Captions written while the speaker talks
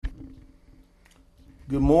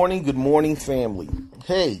Good morning, family.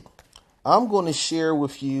 Hey, I'm going to share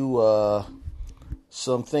with you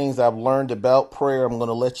some things I've learned about prayer. I'm going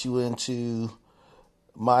to let you into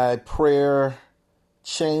my prayer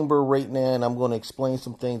chamber right now, and I'm going to explain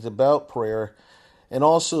some things about prayer. And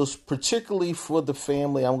also, particularly for the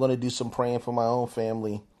family, I'm going to do some praying for my own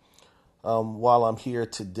family while I'm here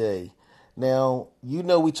today. Now,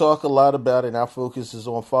 we talk a lot about it, and our focus is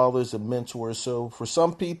on fathers and mentors. So for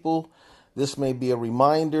some people, this may be a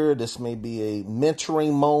reminder, this may be a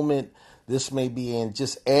mentoring moment, this may be in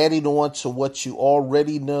just adding on to what you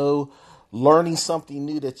already know, learning something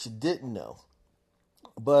new that you didn't know.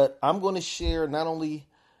 But I'm going to share not only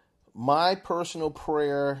my personal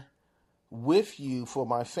prayer with you for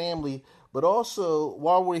my family, but also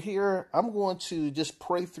while we're here, I'm going to just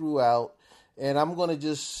pray throughout, and I'm going to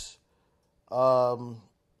just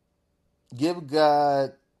give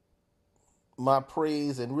God my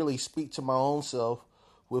praise and really speak to my own self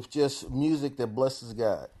with just music that blesses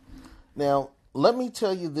God. Now, let me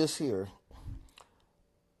tell you this here.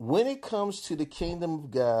 When it comes to the kingdom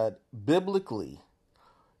of God, biblically,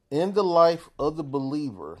 in the life of the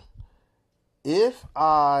believer, if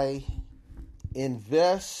I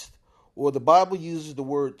invest, or the Bible uses the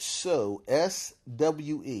word sow,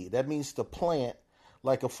 SWE, that means to plant,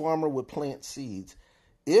 like a farmer would plant seeds.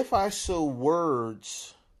 If I sow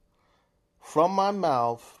words from my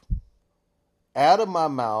mouth, out of my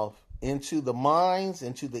mouth, into the minds,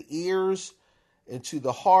 into the ears, into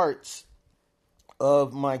the hearts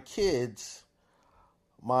of my kids,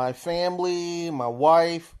 my family, my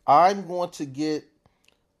wife, I'm going to get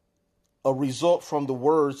a result from the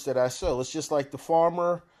words that I sow. It's just like the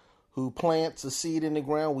farmer who plants a seed in the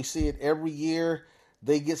ground. We see it every year.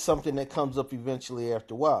 They get something that comes up eventually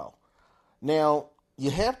after a while. Now, you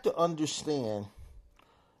have to understand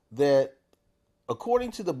that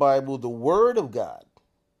according to the Bible, the Word of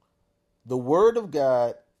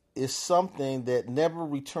God is something that never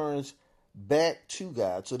returns back to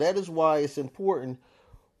God. So that is why it's important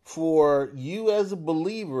for you as a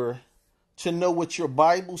believer to know what your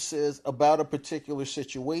Bible says about a particular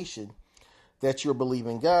situation that you're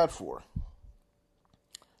believing God for.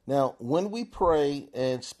 Now, when we pray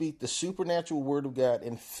and speak the supernatural word of God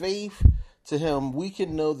in faith to Him, we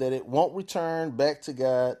can know that it won't return back to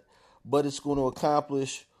God, but it's going to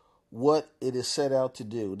accomplish what it is set out to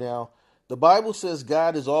do. Now, the Bible says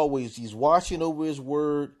God is always, He's watching over His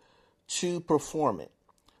word to perform it.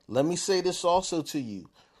 Let me say this also to you.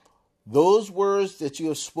 Those words that you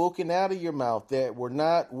have spoken out of your mouth that were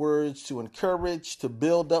not words to encourage, to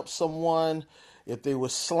build up someone, if they were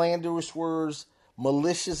slanderous words,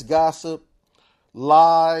 malicious gossip,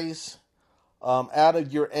 lies, out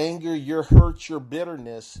of your anger, your hurt, your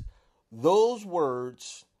bitterness, those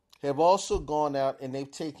words have also gone out and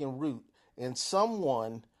they've taken root in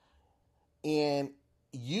someone, and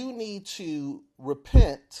you need to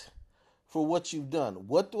repent for what you've done.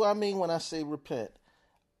 What do I mean when I say repent?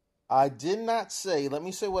 I did not say, let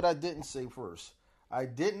me say what I didn't say first. I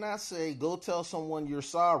did not say go tell someone you're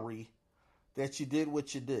sorry that you did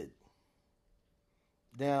what you did.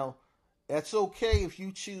 Now, that's okay if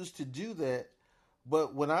you choose to do that,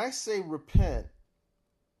 but when I say repent,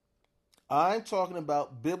 I'm talking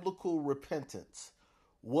about biblical repentance.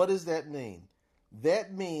 What does that mean?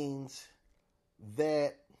 That means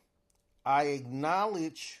that I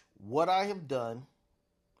acknowledge what I have done.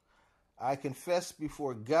 I confess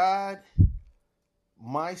before God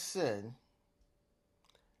my sin.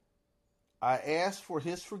 I ask for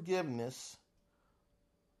His forgiveness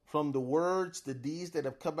from the words, the deeds that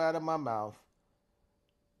have come out of my mouth.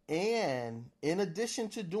 And in addition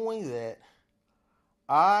to doing that,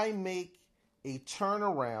 I make a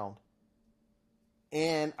turnaround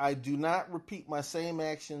and I do not repeat my same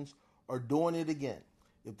actions or doing it again.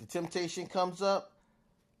 If the temptation comes up,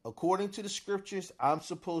 according to the scriptures, I'm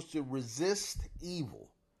supposed to resist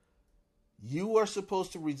evil. You are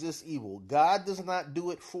supposed to resist evil. God does not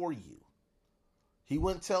do it for you. He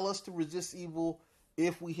wouldn't tell us to resist evil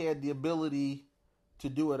if we had the ability to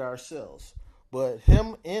do it ourselves. But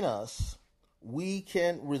Him in us, we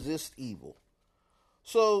can resist evil.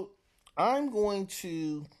 So I'm going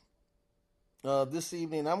to, this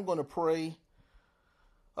evening, I'm going to pray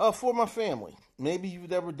for my family. Maybe you've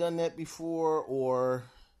never done that before or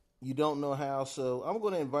you don't know how. So I'm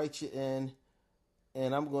going to invite you in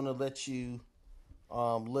and I'm going to let you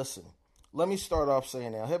listen. Let me start off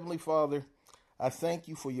saying now, Heavenly Father, I thank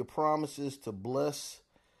you for your promises to bless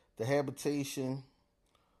the habitation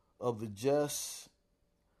of the just,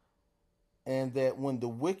 and that when the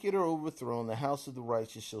wicked are overthrown, the house of the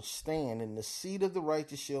righteous shall stand, and the seed of the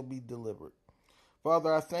righteous shall be delivered.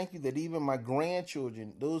 Father, I thank you that even my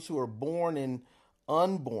grandchildren, those who are born and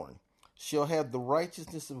unborn, shall have the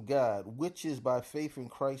righteousness of God, which is by faith in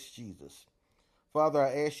Christ Jesus. Father,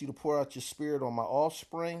 I ask you to pour out your spirit on my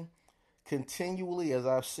offspring continually as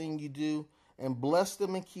I've seen you do, and bless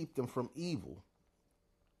them and keep them from evil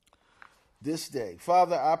this day.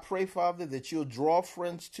 Father, I pray, Father, that you'll draw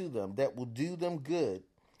friends to them that will do them good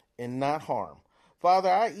and not harm. Father,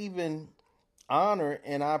 I even honor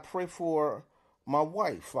and I pray for my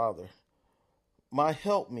wife, Father, my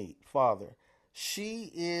helpmeet, Father.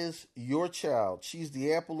 She is your child. She's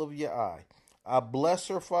the apple of your eye. I bless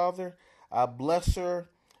her, Father. I bless her,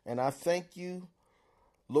 and I thank you,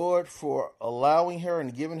 Lord, for allowing her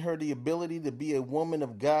and giving her the ability to be a woman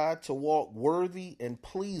of God, to walk worthy and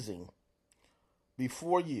pleasing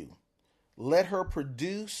before you. Let her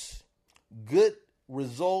produce good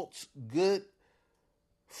results, good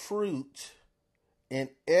fruit in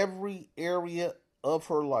every area of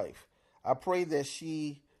her life. I pray that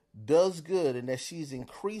she does good and that she's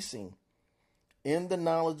increasing in the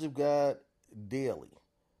knowledge of God daily.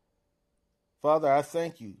 Father, I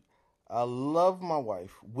thank you. I love my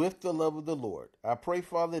wife with the love of the Lord. I pray,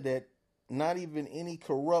 Father, that not even any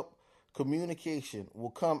corrupt communication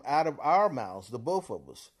will come out of our mouths, the both of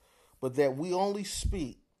us, but that we only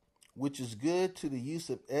speak which is good to the use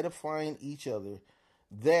of edifying each other,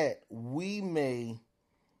 that we may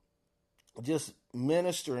just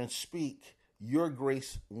minister and speak your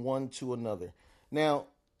grace one to another. Now,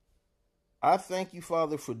 I thank you,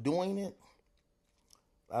 Father, for doing it.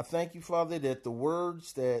 I thank you, Father, that the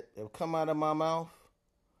words that have come out of my mouth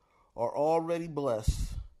are already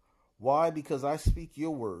blessed. Why? Because I speak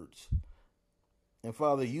your words. And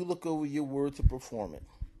Father, you look over your word to perform it.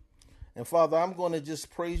 And Father, I'm going to just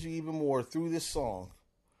praise you even more through this song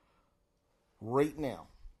right now.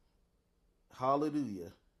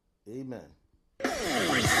 Hallelujah. Amen.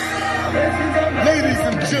 Ladies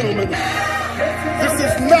and gentlemen, this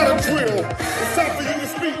is not a drill. It's time for you to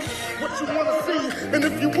speak what you want to see. And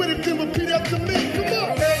if you with it, then repeat after me. Come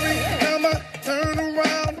on. Every time I turn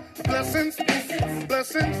around, blessings,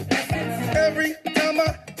 blessings. Every time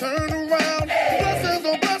I turn around, blessings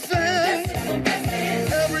on blessings.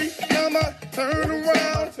 Every time I turn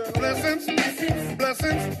around, blessings,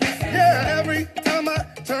 blessings. Yeah, every time I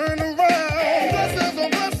turn around, blessings on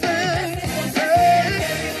blessings. Hey,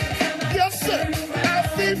 yes, sir. I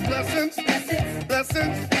see blessings,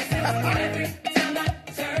 blessings.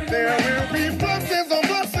 There will be blessings on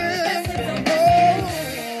blessings. Oh,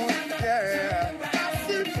 yeah. I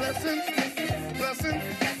see blessings, blessings.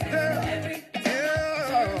 Yeah,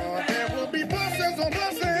 yeah. There will be blessings on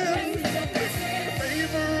blessings. The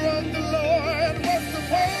favor of the Lord was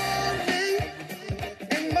upon me.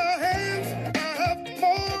 In my hands, I have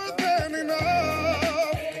more than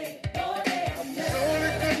enough.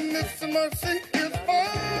 Surely goodness and mercy is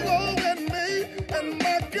following me, and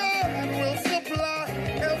my God will supply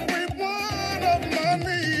every one of my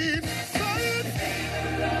needs. Say it.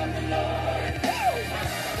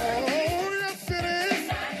 Oh, yes it is.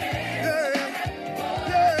 Yeah,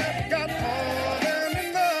 yeah, got more than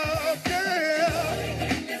enough. Yeah,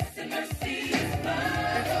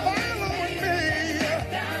 it's following me,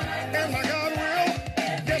 and my God will.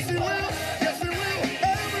 Yes, He will. Yes, He will.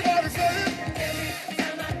 Everybody say it.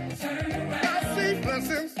 I see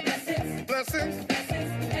blessings, blessings.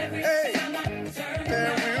 Hey,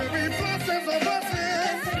 there will be blessings on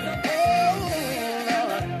blessings. Oh,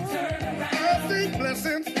 Lord. I see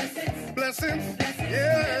blessings, blessings.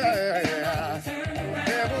 Yeah,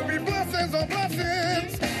 there will be blessings on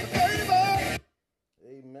blessings. Favor.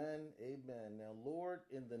 Amen. Amen. Now, Lord,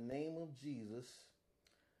 in the name of Jesus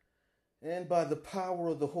and by the power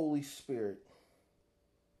of the Holy Spirit,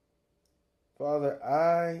 Father,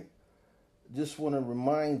 I just want to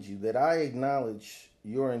remind you that I acknowledge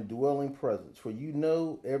your indwelling presence, for you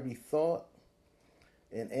know every thought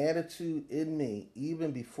and attitude in me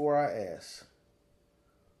even before I ask.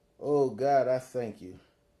 Oh God, I thank you,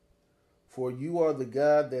 for you are the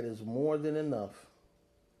God that is more than enough.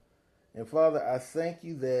 And Father, I thank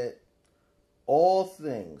you that all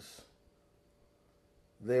things,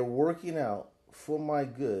 they're working out for my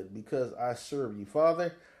good because I serve you.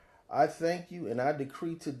 Father, I thank you and I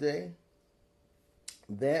decree today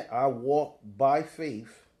that I walk by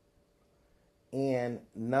faith and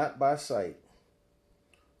not by sight.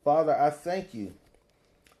 Father, I thank you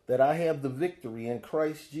that I have the victory in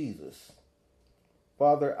Christ Jesus.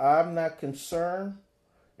 Father, I'm not concerned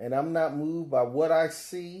and I'm not moved by what I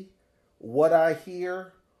see, what I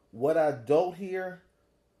hear, what I don't hear,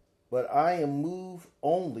 but I am moved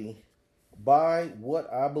only by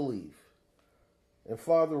what I believe. And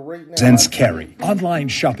Father, right now, Presents Carey, online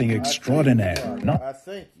shopping extraordinaire. I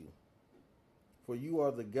thank you, for you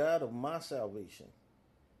are the God of my salvation,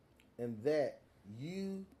 and that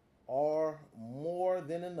you are more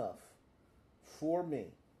than enough for me.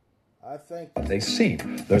 I thank you. They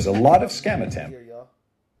seem there's a lot of scam attempts. Here, y'all.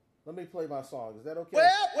 Let me play my song. Is that okay?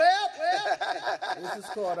 Well. This is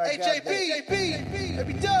called I Got JP,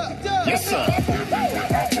 baby Dub. Yes, sir.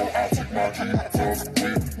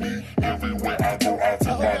 Everywhere I go, I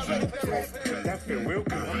take my Jeep. That's been real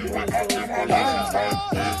good. That's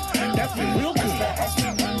been real good.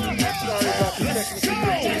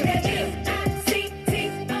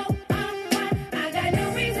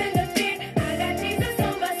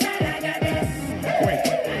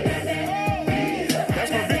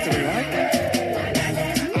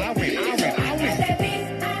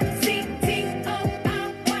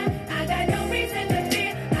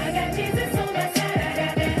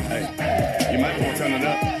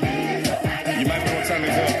 Sorry about the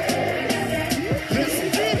technical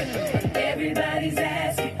Everybody's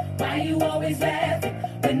asking why you always laughing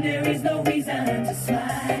when there is no reason to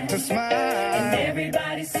smile. And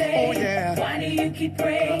everybody saying, why do you keep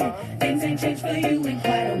praying? Things ain't changed for you in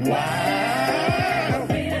quite a while.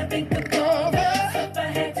 When I think of all the stuff I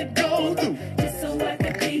had to go through just so I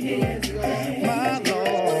could be here today. My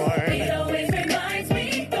Lord, it always reminds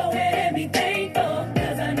me, go ahead and be thankful,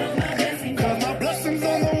 cause I know my blessings. Cause my blessings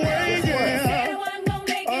on the way, yeah. Said I'm gonna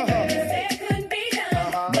make it, but they say it couldn't be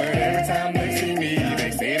done. But every time they see me,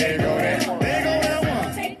 they say they go that one.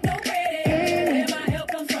 Take no credit, where my help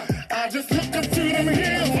comes from. I just look up to them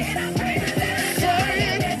hills.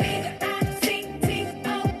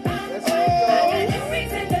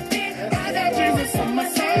 I got Jesus on my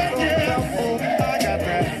side, yeah. Oh, I got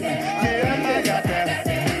that. Yeah, I got that.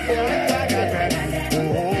 I got that.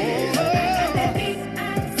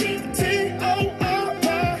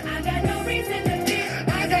 T-O-O-Y.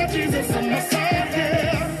 I got Jesus on my side,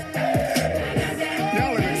 yeah.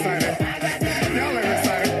 Y'all are excited.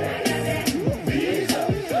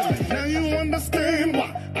 Now you understand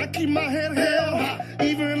why I keep my head held high,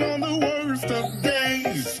 even on the worst of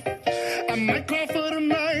days. I might cry for the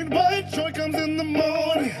night, but joy comes in the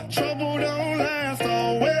morning. Trouble don't last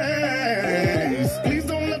always. Please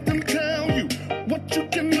don't let them tell you what you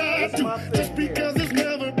cannot do, just because it's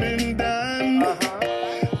never been done.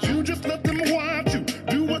 You just let them watch you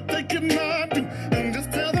do what they cannot do, and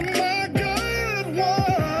just tell them my God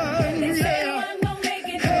won. Yeah.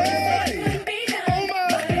 Hey. Oh my.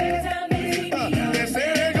 They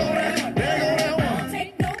say they go that one.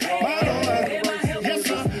 My Lord. Yes,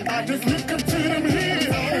 sir. I just look up to them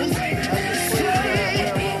hills.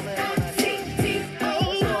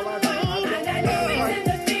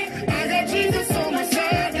 I got Jesus on my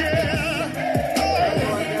side, yeah.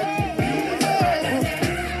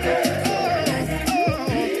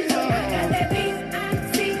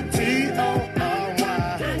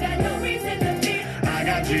 T-O-R-Y. I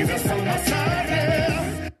got Jesus on my side,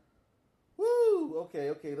 yeah. Woo!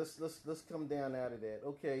 Okay. Let's come down out of that.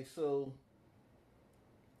 Okay, so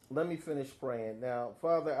let me finish praying. Now,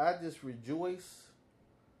 Father, I just rejoice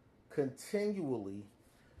continually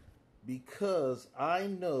because I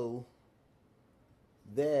know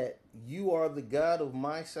that you are the God of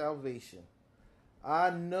my salvation. I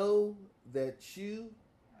know that you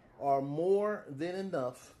are more than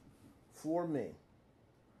enough for me.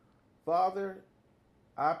 Father,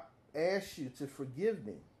 I ask you to forgive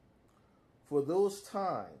me for those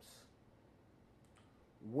times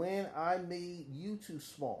when I made you too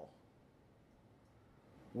small.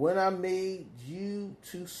 When I made you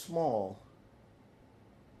too small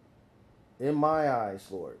in my eyes,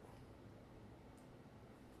 Lord.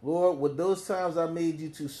 Lord, with those times I made you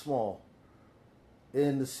too small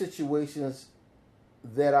in the situations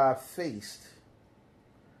that I faced.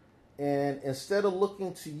 And instead of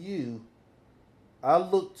looking to you, I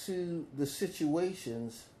looked to the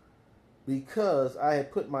situations because I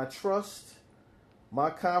had put my trust, my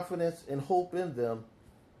confidence, and hope in them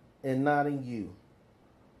and not in you.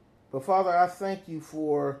 But Father, I thank you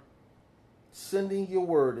for sending your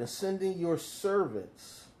word and sending your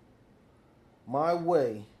servants my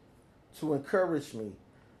way to encourage me,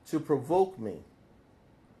 to provoke me,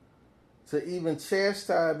 to even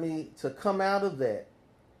chastise me, to come out of that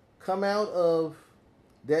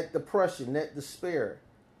depression, that despair,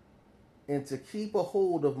 and to keep a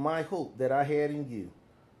hold of my hope that I had in you.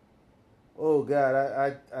 Oh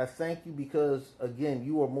God, I thank you because, again,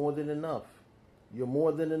 you are more than enough. You're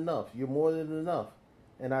more than enough. You're more than enough.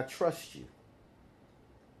 And I trust you.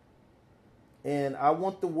 And I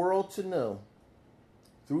want the world to know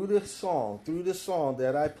through this song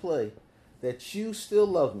that I play, that you still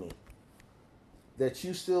love me. That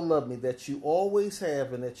you still love me. That you always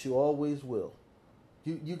have and that you always will.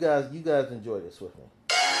 You guys enjoy this with me.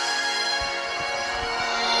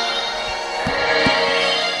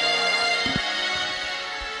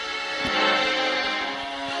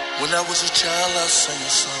 When I was a child, I sang a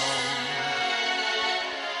song.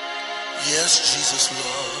 Yes, Jesus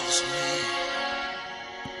loves me.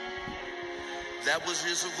 That was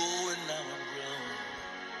years ago, and now I'm grown.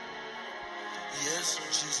 Yes,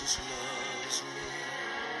 Jesus loves me.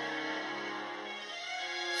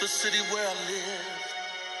 The city where I live,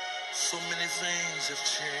 so many things have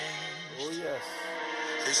changed. Oh, yes.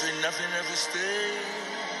 They say nothing ever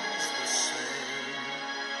stays the same.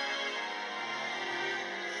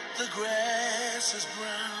 The grass is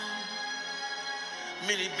brown,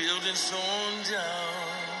 many buildings torn down.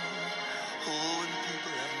 Oh, and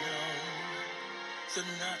people I've known,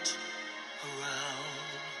 they're not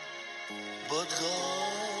around. But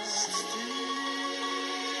God still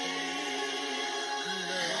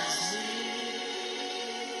loves me.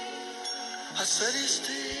 I said He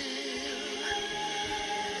still,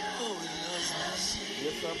 oh, He loves me.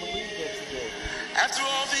 Yes, I believe that today. After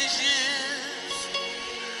all these years,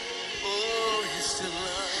 oh, He still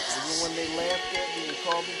loves me. Even when they laughed at me and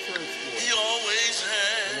called me church boy. He always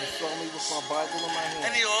has. And they saw me with my Bible in my hand.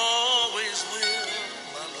 And He always will,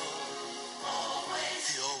 my Lord.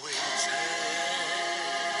 He always has.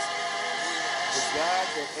 The God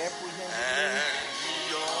that apprehended me And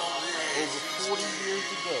He always over 40 years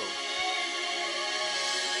ago.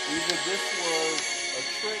 Either this was a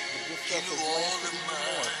trick, but this He stuff knew is all lasting of even my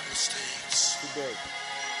more mistakes, today.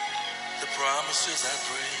 the promises I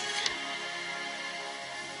break.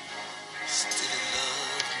 Still He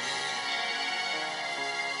loved me.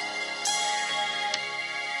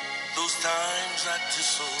 Those times I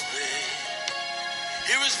disobey,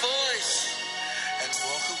 hear His voice and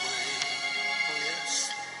walk away. Oh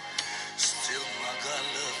yes, still my God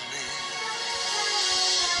loved me.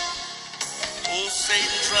 Oh,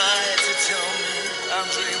 Satan tried to tell me,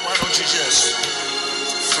 Andre, why don't you just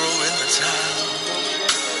throw in the towel?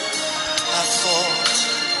 I thought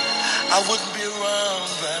I wouldn't be around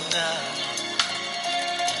by now.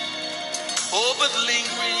 Oh, but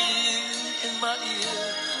lingering in my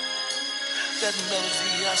ear, that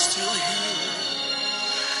melody I still hear,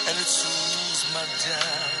 and it soothes my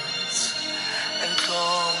doubts and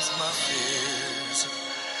calms my fears.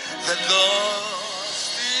 That God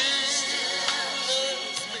still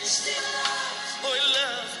loves me. Oh, He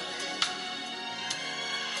loves me.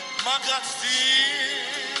 My God still,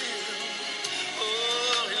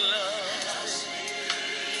 oh, He loves me.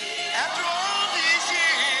 After all these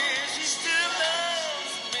years, He still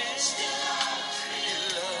loves me. He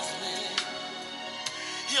loves me.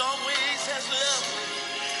 He always has loved me.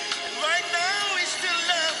 And right now, He still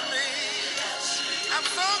loves me. I'm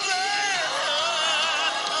so glad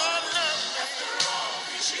God loves me.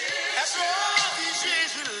 After all these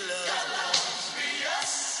years, He loves me.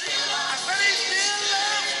 I said He still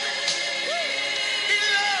loves me. He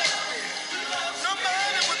loves me. No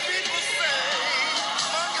matter what people say,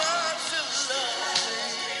 my God still loves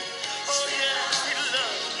me. Oh yes, He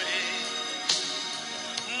loves me.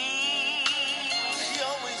 He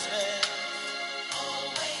always has.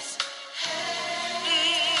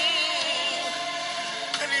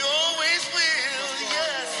 And He always will.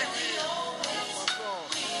 Yes, He will.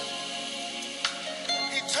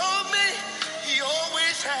 He told me He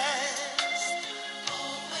always has.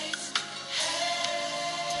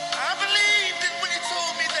 I believed it when He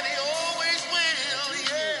told me that He always will.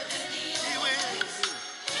 Yes, He will.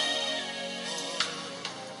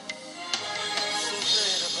 So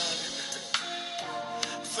glad about it.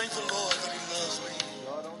 Thank the Lord that He loves me.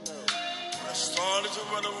 Y'all don't know. When I started to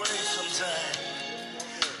run away sometime,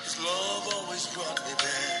 His love always brought me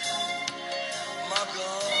back. My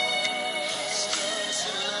God,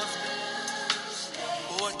 He loves me.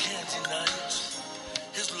 Oh, I can't deny it.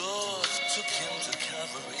 His love took Him to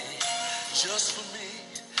Calvary just for me.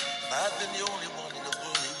 If I'd been the only one in the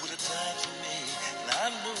world, He would have died for me. And I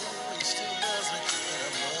know He still loves me when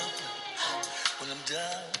I'm up, when I'm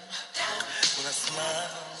down, when I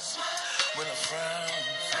smile, when I frown,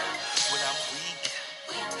 when I'm weak,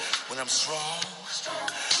 when I'm strong,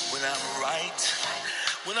 when I'm right,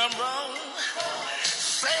 when I'm wrong.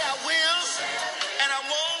 Say I will, and I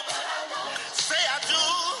won't. Say I do,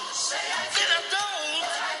 then I don't.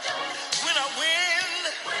 When I win,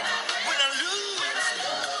 when I lose,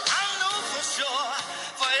 I know for sure,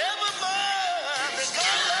 forevermore, that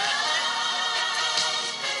God loves me.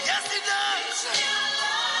 Yes, He does.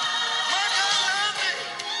 My God loves me.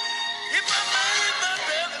 If I made my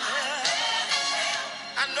bed in hell,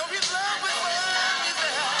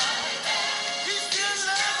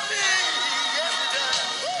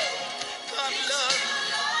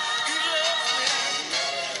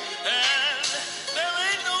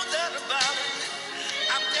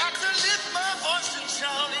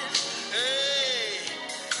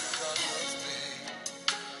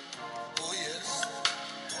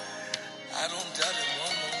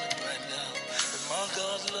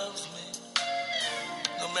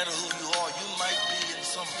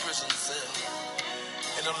 prison cell,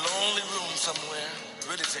 in a lonely room somewhere,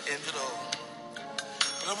 ready to end it all.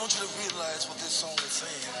 But I want you to realize what this song is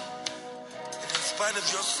saying. And in spite of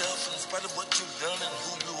yourself, in spite of what you've done and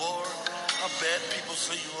who you are, how bad people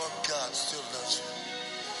say you are, God still loves you.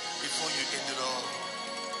 Before you end it all,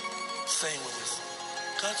 sing with us.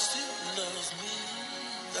 God still loves me.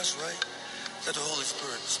 That's right. Let the Holy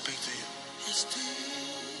Spirit speak to you. He still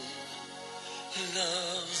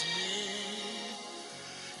loves me.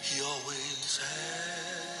 He always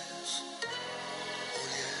has. Oh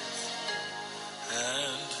yes.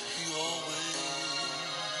 And he always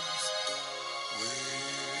will.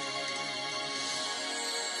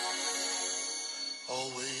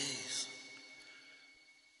 Always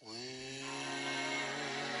will.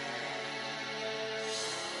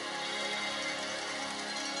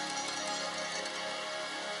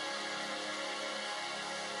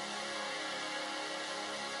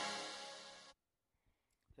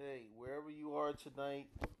 Hey, wherever you are tonight,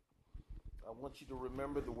 I want you to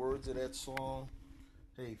remember the words of that song.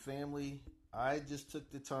 Hey, family, I just took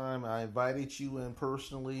the time. I invited you in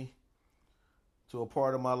personally to a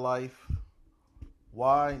part of my life.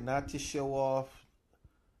 Why? Not to show off,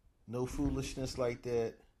 no foolishness like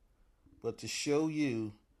that, but to show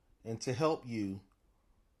you and to help you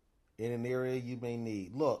in an area you may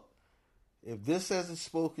need. Look, if this hasn't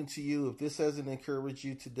spoken to you, if this hasn't encouraged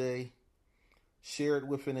you today, share it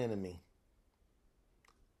with an enemy.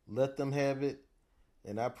 Let them have it,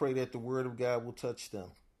 and I pray that the word of God will touch them.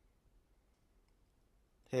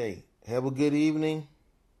 Hey, have a good evening.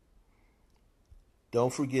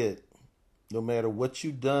 Don't forget, no matter what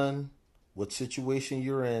you've done, what situation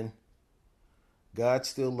you're in, God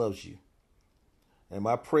still loves you. And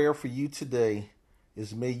my prayer for you today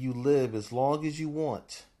is may you live as long as you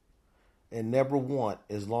want and never want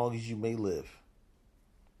as long as you may live.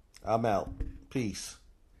 I'm out. Peace.